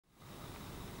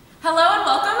Hello and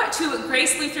welcome to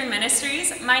Grace Lutheran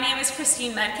Ministries. My name is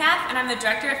Christine Medcalf and I'm the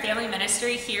Director of Family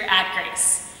Ministry here at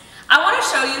Grace. I want to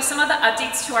show you some of the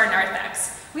updates to our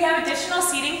narthex. We have additional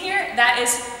seating here that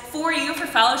is for you for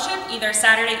fellowship, either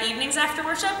Saturday evenings after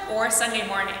worship or Sunday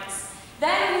mornings.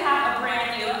 Then we have a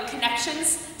brand new Connections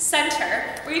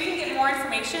Center where you can get more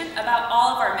information about all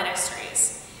of our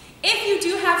ministries. If you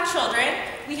do have children,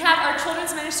 we have our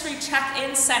Children's Ministry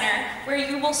Check-In Center where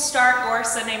you will start your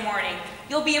Sunday morning.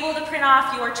 You'll be able to print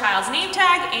off your child's name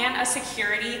tag and a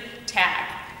security tag.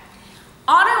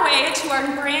 On our way to our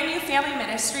brand new family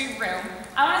ministry room,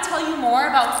 I want to tell you more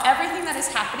about everything that is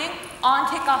happening on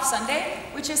Kickoff Sunday,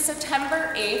 which is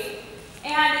September 8th,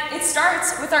 and it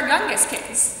starts with our youngest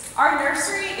kids. Our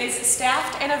nursery is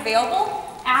staffed and available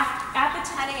at the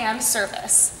 10 a.m.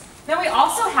 service. Then we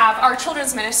also have our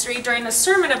children's ministry during the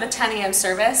sermon of the 10 a.m.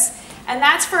 service, and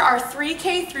that's for our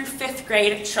 3K through 5th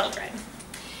grade children.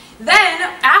 Then,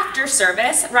 after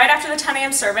service, right after the 10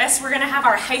 a.m. service, we're going to have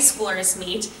our high schoolers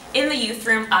meet in the youth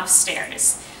room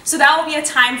upstairs. So that will be a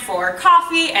time for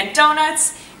coffee and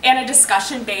donuts and a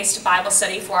discussion-based Bible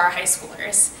study for our high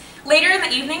schoolers. Later in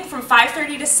the evening, from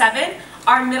 5:30 to 7,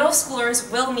 our middle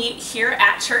schoolers will meet here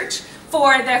at church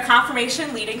for their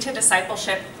confirmation leading to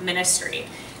discipleship ministry.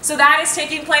 So that is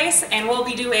taking place, and we'll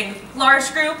be doing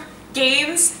large group,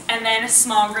 games, and then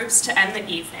small groups to end the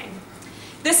evening.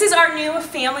 This is our new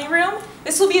family room.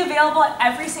 This will be available at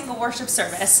every single worship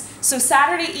service, so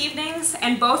Saturday evenings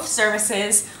and both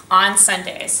services on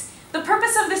Sundays. The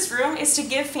purpose of this room is to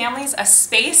give families a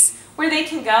space where they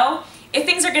can go if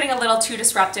things are getting a little too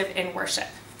disruptive in worship.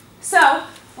 So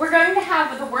we're going to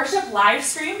have the worship live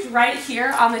streamed right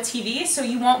here on the TV, so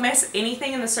you won't miss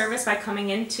anything in the service by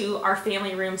coming into our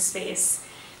family room space.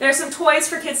 There's some toys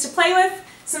for kids to play with,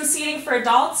 some seating for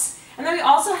adults, and then we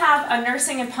also have a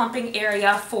nursing and pumping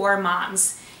area for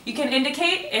moms. You can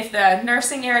indicate if the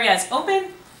nursing area is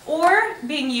open or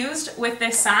being used with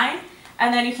this sign,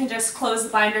 and then you can just close the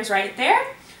binders right there.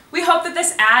 We hope that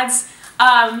this adds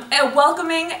a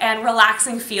welcoming and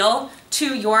relaxing feel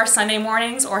to your Sunday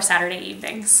mornings or Saturday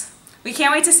evenings. We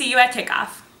can't wait to see you at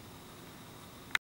kickoff.